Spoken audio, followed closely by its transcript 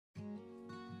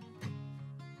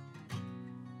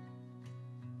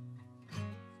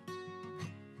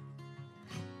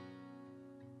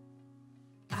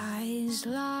eyes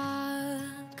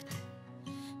locked,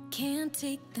 can't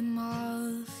take them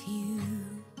off you.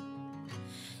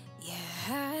 Yeah,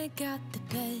 I got the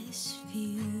best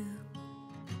view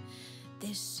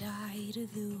this side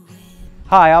of the wind.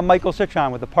 Hi, I'm Michael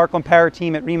Citron with the Parkland Pavered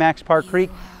team at Remax Park Creek,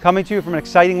 coming to you from an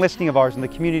exciting listing of ours in the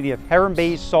community of Heron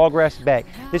Bay's Sawgrass Bay.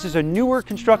 This is a newer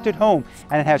constructed home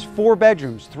and it has 4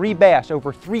 bedrooms, 3 baths,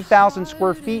 over 3,000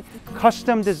 square feet,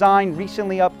 custom designed,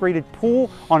 recently upgraded pool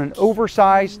on an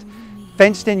oversized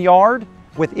fenced in yard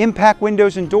with impact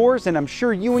windows and doors, and I'm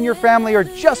sure you and your family are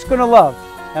just going to love.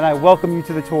 And I welcome you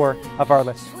to the tour of our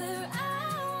listing.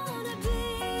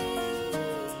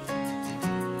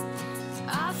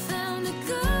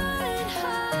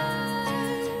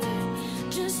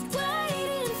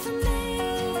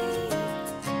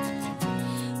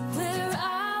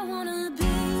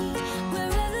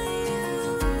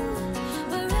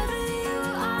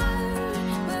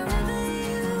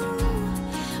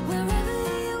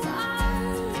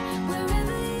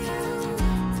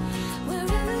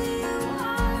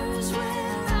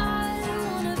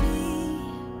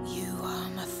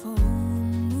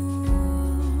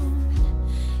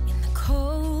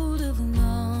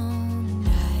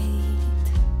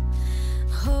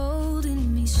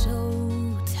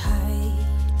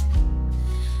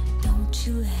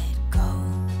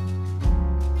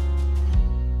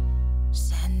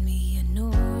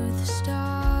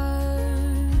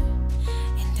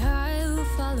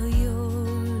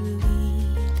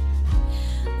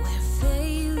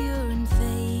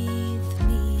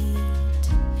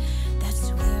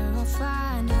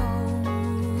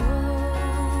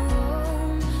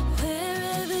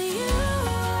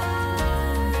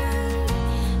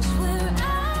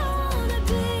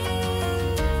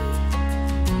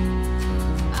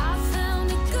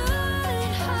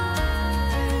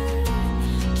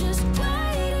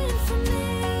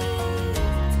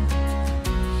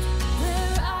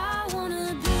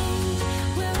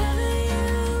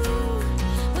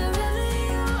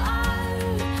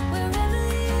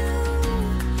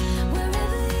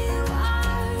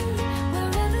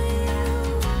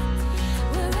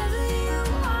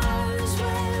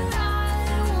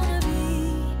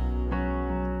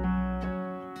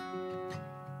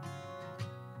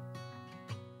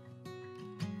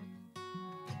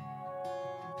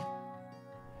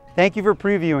 Thank you for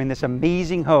previewing this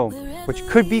amazing home, which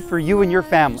could be for you and your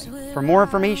family. For more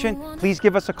information, please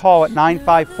give us a call at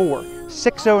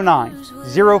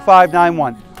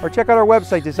 954-609-0591 or check out our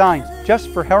website designed just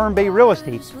for Heron Bay real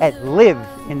estate at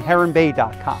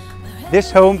liveinheronbay.com.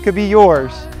 This home could be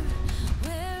yours.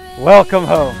 Welcome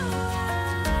home.